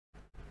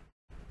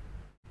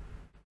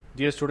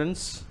Dear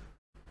students,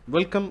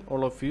 welcome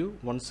all of you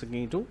once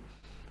again to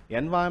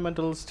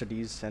Environmental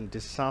Studies and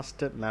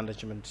Disaster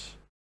Management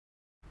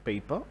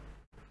paper,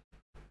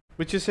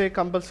 which is a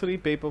compulsory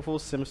paper for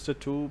semester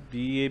 2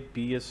 BA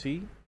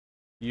BSc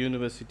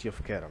University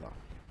of Kerala.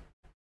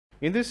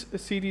 In this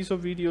series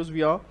of videos,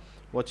 we are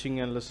watching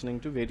and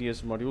listening to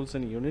various modules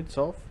and units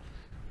of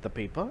the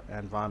paper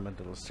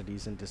Environmental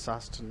Studies and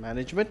Disaster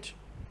Management.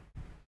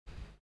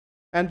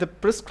 And the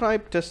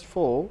prescribed test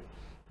for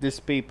this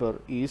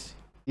paper is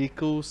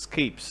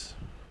Ecoscapes.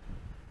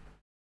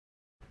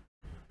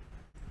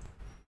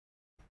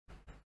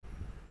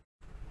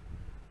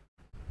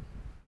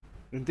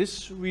 In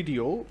this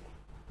video,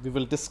 we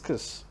will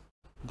discuss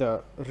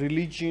the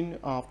Religion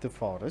of the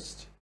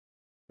Forest,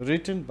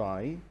 written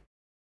by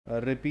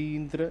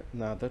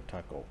Rabindranath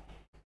Tagore.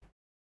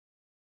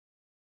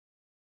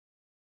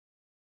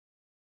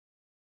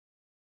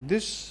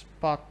 This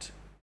part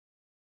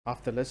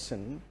of the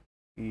lesson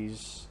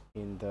is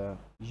in the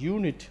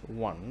Unit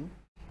 1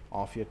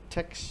 of your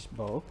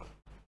textbook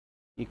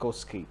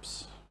Ecoscapes.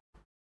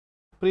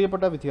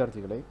 പ്രിയപ്പെട്ട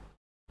വിദ്യാർത്ഥികളെ,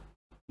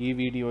 ഈ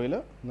വീഡിയോയിൽ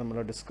നമ്മൾ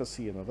discuss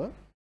ചെയ്യുന്നത്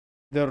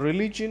the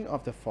religion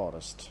of the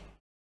forest.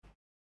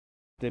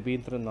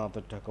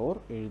 Ravindranath Tagore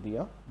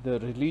എഴുതിയ the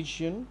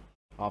religion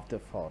of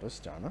the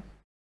forest ആണ്.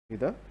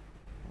 ഇത്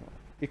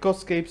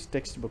ഇക്കോസ്കേപ്സ്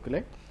text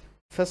ബുക്കിലെ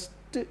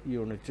ഫസ്റ്റ്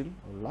യൂണിറ്റിൽ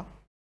ഉള്ള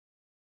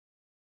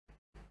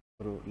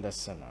ഒരു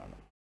ലെസൺ ആണ്.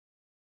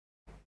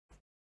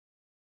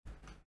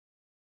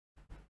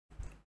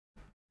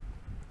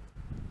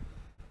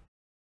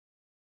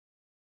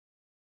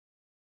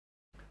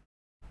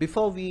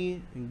 Before we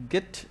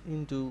get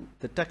into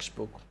the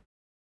textbook,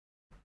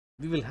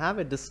 we will have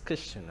a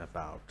discussion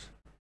about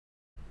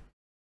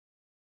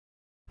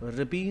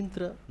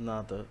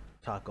Rabindranath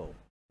Tagore.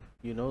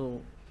 You know,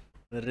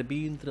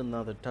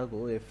 Rabindranath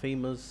Tagore, a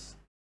famous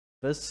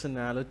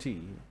personality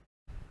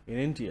in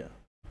India.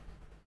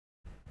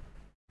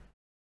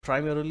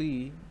 Primarily,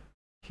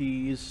 he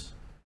is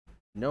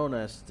known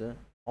as the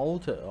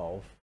author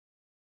of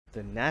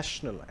the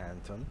national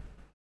anthem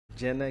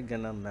Jana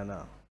Gana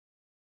Mana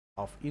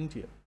of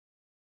India.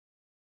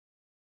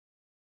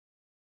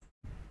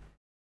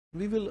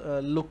 We will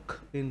look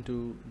into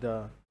the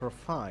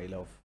profile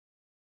of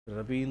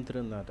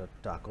Rabindranath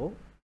Tagore.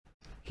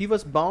 He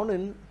was born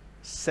in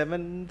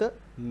 7th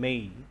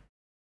May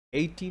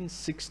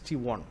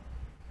 1861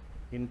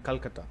 in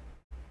Calcutta.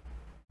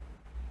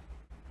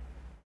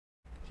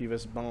 He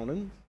was born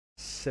in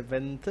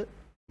 7th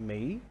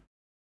May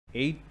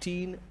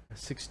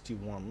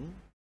 1861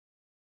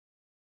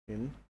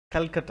 in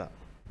Calcutta.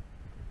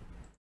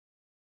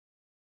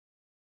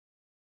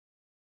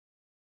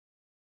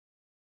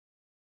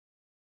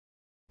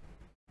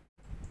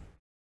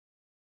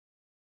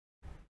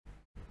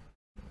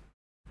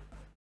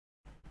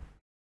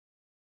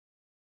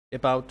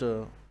 About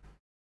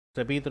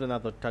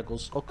Rabindranath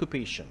Tagore's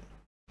occupation.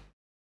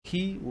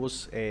 He was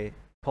a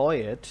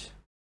poet,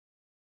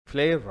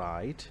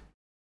 playwright,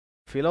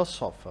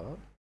 philosopher,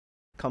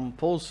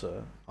 composer,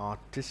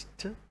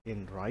 artist in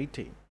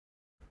writing.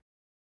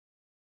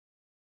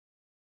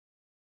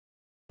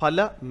 പല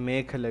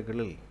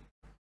മേഖലകളിൽ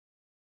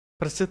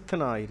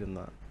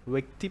പ്രസിദ്ധനായിരുന്ന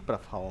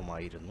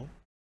വ്യക്തിപ്രഭാവമായിരുന്നു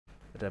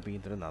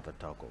രവീന്ദ്രനാഥ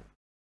ടാഗോർ.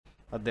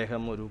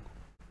 അദ്ദേഹം ഒരു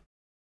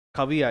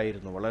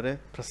കവിയായിരുന്നു, വളരെ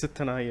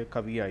പ്രസിദ്ധനായ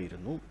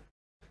കവിയായിരുന്നു.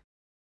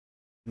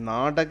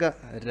 നാടക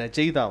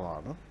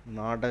രചയിതാവാണ്,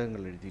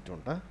 നാടകങ്ങൾ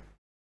എഴുതിയിട്ടുണ്ട്.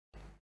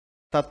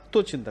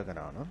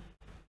 തത്വചിന്തകനാണ്,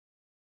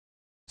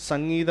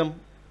 സംഗീതം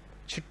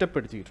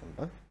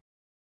ചിട്ടപ്പെടുത്തിയിട്ടുണ്ട്,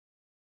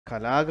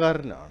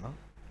 കലാകാരനാണ്,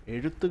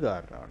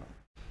 എഴുത്തുകാരനാണ്.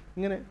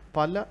 ഇങ്ങനെ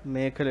പല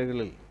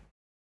മേഖലകളിൽ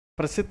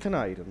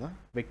പ്രസിദ്ധനായിരുന്ന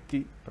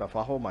വ്യക്തി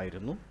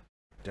പ്രഭാവമായിരുന്നു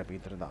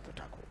Ravindranath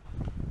Tagore.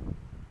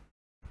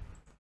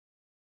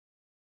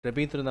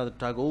 Rabindranath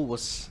Tagore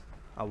was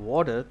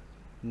awarded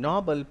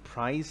Nobel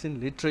Prize in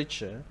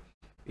Literature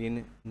in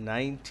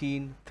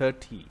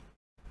 1930.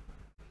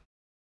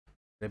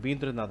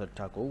 Rabindranath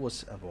Tagore was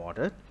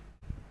awarded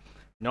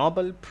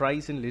Nobel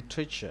Prize in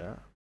Literature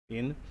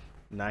in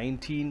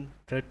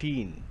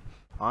 1913.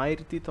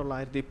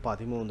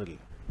 1913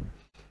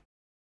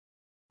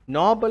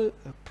 Nobel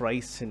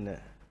പ്രൈസിന്,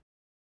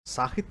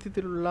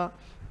 സാഹിത്യത്തിലുള്ള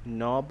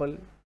നോബൽ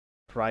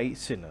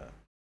പ്രൈസിന്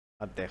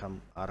അദ്ദേഹം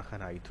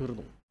അർഹനായി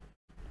തീർന്നു.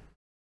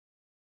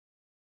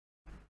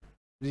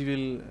 We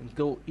will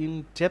go in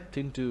depth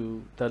into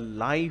the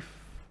life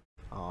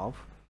of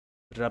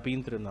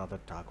Rabindranath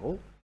Tagore.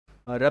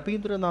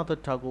 Rabindranath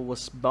Tagore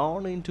was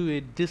born into a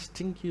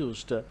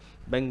distinguished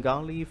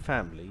Bengali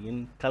family in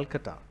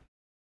Calcutta,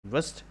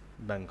 West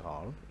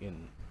Bengal in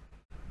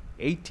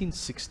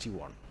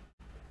 1861.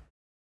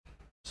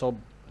 So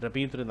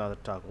Rabindranath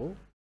Tagore,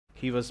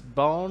 he was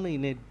born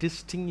in a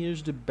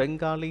distinguished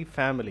Bengali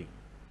family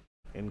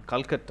in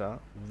Calcutta,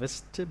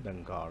 West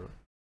Bengal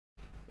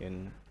in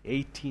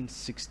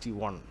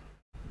 1861.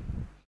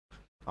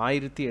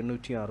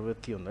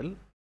 1861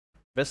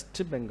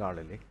 west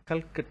ബംഗാളിലെ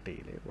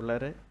കൽക്കട്ടയിലെ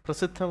വളരെ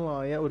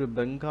പ്രസിദ്ധമായ ഒരു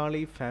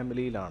ബംഗാളി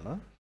ഫാമിലിയിലാണ്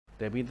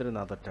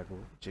രവീന്ദ്രനാഥ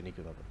ടാഗോർ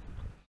ജനിക്കുന്നത്.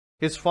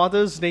 His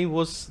father's name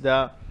was the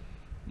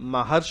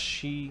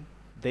Maharshi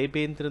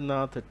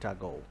Rabindranath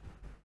Tagore,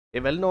 a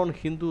well-known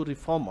Hindu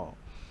reformer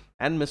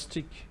and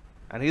mystic,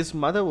 and his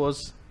mother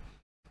was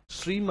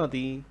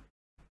Srimati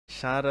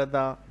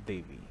Sharada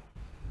Devi.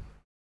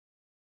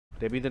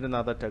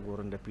 Rabindranath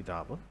Tagore's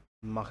പിതാവ്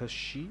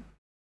മഹർഷി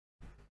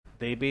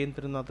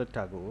ദേവേന്ദ്രനാഥ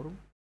ടാഗോറും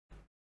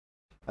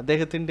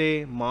അദ്ദേഹത്തിൻ്റെ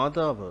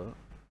മാതാവ്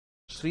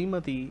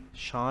ശ്രീമതി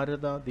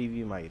ശാരദ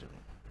ദേവിയുമായിരുന്നു.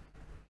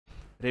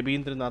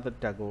 രവീന്ദ്രനാഥ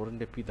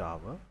ടാഗോറിൻ്റെ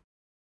പിതാവ്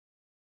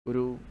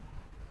ഒരു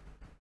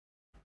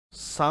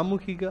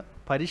സാമൂഹിക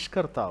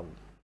പരിഷ്കർത്താവും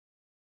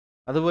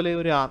അതുപോലെ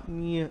ഒരു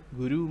ആത്മീയ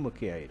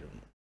ഗുരുവുമൊക്കെ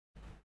ആയിരുന്നു.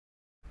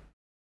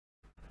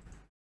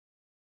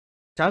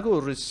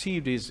 Tagore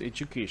received his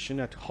education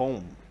at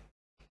home.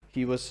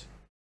 He was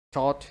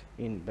taught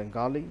in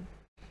Bengali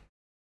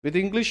with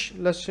English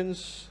lessons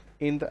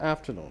in the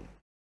afternoon.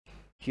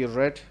 He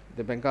read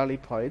the Bengali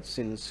poets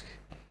since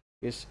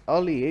his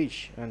early age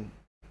and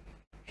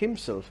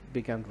himself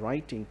began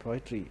writing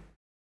poetry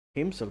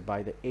himself by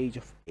the age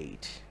of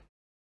 8.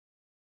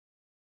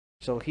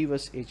 So he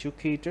was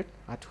educated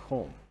at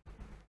home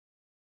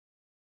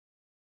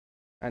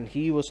and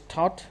he was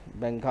taught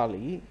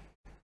Bengali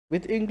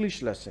with English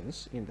lessons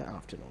in the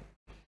afternoon.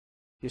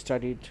 He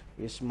studied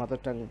his mother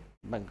tongue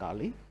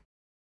Bengali,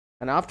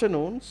 and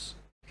afternoons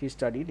he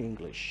studied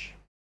English.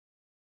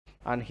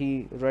 And he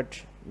read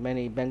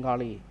many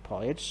Bengali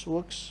poets'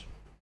 works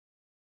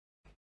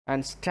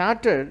and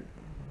started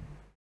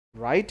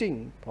writing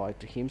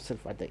poetry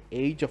himself at the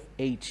age of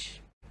 8.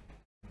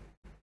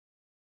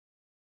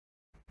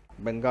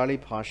 Bengali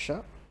ഭാഷ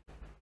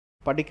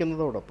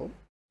പഠിക്കുന്നതോടൊപ്പം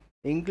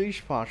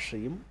English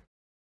ഭാഷയും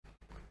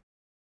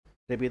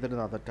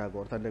രവീന്ദ്രനാഥ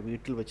ടാഗോർ തൻ്റെ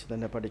വീട്ടിൽ വെച്ച്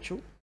തന്നെ പഠിച്ചു.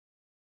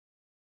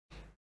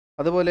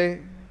 അതുപോലെ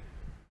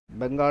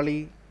ബംഗാളി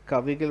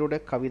കവികളുടെ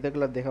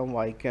കവിതകൾ അദ്ദേഹം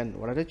വായിക്കാൻ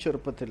വളരെ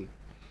ചെറുപ്പത്തിൽ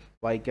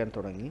വായിക്കാൻ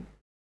തുടങ്ങി.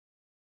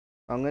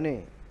 അങ്ങനെ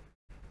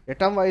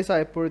 8-ാം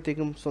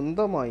വയസ്സായപ്പോഴത്തേക്കും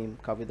സ്വന്തമായും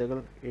കവിതകൾ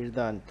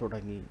എഴുതാൻ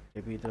തുടങ്ങി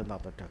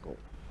Rabindranath Tagore.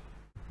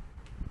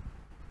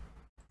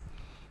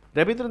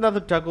 Rabindranath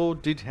Tagore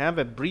did have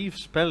a brief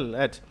spell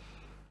at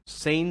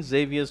Saint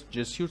Xavier's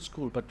Jesuit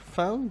School, but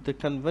found the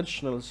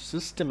conventional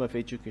system of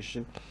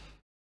education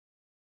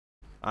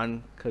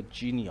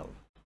uncongenial.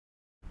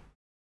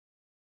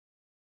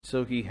 So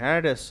he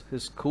had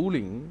his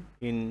schooling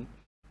in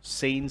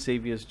Saint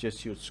Xavier's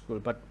Jesuit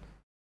School, but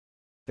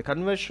the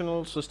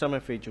conventional system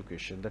of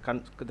education,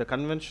 the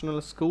conventional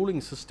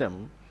schooling system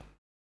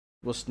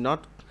was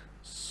not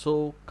so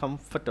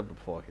comfortable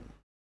for him.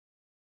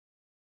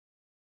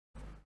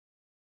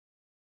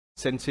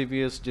 Cent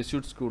Xavier's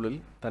Jesuit സ്കൂളിൽ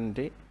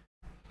തൻ്റെ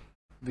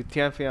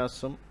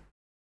വിദ്യാഭ്യാസം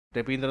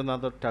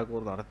രവീന്ദ്രനാഥ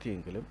ടാഗോർ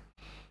നടത്തിയെങ്കിലും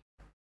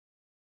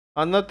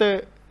അന്നത്തെ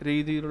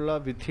രീതിയിലുള്ള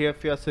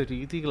വിദ്യാഭ്യാസ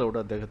രീതികളോട്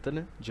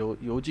അദ്ദേഹത്തിന്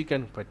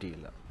യോജിക്കാൻ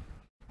പറ്റിയില്ല.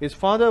 His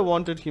father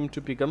wanted him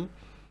to become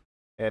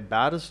a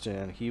barrister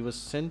and he was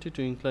sent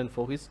to England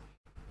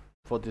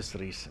for this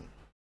reason.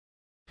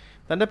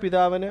 തൻ്റെ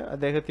പിതാവിന്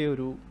അദ്ദേഹത്തെ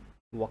ഒരു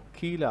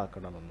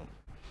വക്കീലാക്കണമെന്നും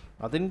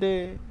അതിൻ്റെ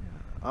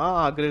ആ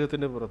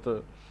ആഗ്രഹത്തിൻ്റെ പുറത്ത്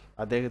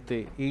അദ്ദേഹത്തെ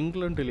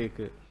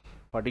ഇംഗ്ലണ്ടിലേക്ക്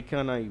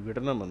പഠിക്കാനായി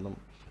വിടണമെന്നും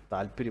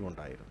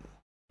താല്പര്യമുണ്ടായിരുന്നു.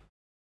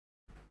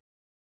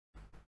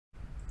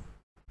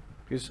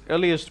 His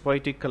earliest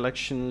poetic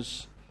collections,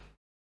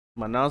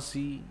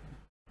 Manasi,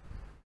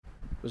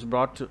 was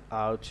brought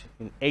out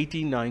in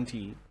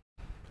 1890,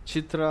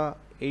 Chitra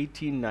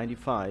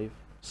 1895,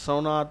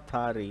 Sonar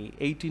Thari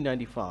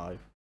 1895,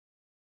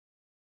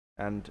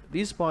 and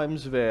these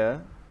poems were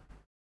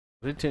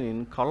written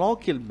in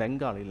colloquial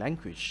Bengali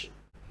language.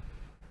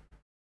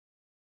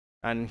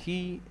 And he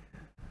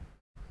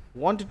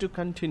wanted to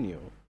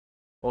continue,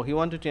 or he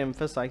wanted to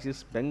emphasize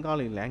his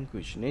Bengali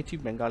language, native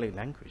Bengali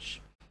language,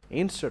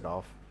 instead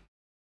of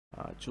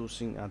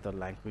choosing other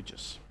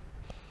languages.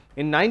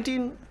 In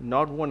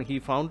 1901, he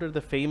founded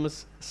the famous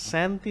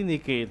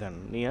Santiniketan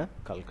near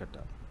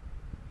Calcutta.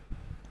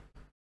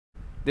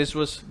 This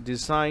was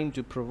designed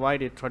to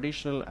provide a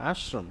traditional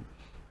ashram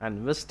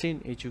and Western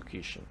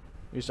education.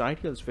 His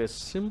ideals were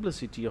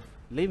simplicity of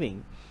living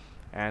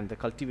and the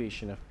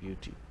cultivation of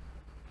beauty.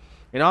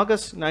 In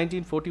August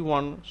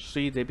 1941,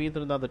 Sri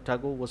Rabindranath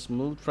Tagore was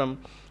moved from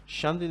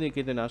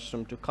Shantiniketan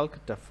Ashram to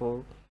Calcutta for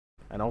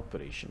an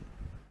operation.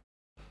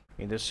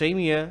 In the same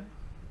year,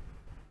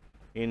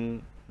 in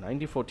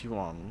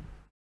 1941,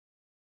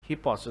 he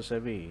passes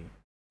away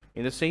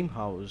in the same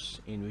house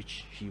in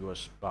which he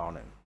was born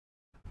in.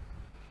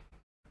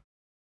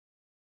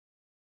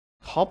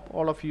 Hope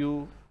all of you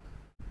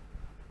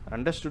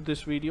understood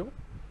this video.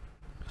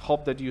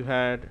 Hope that you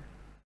had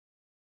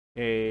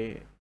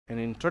an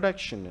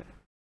introduction,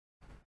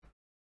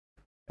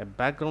 a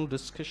background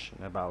discussion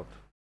about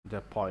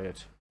the poet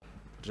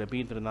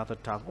Rabindranath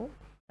Tagore,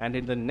 and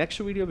in the next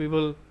video we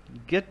will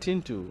get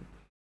into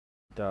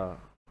the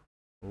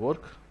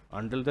work.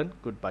 Until then,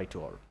 goodbye to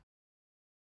all.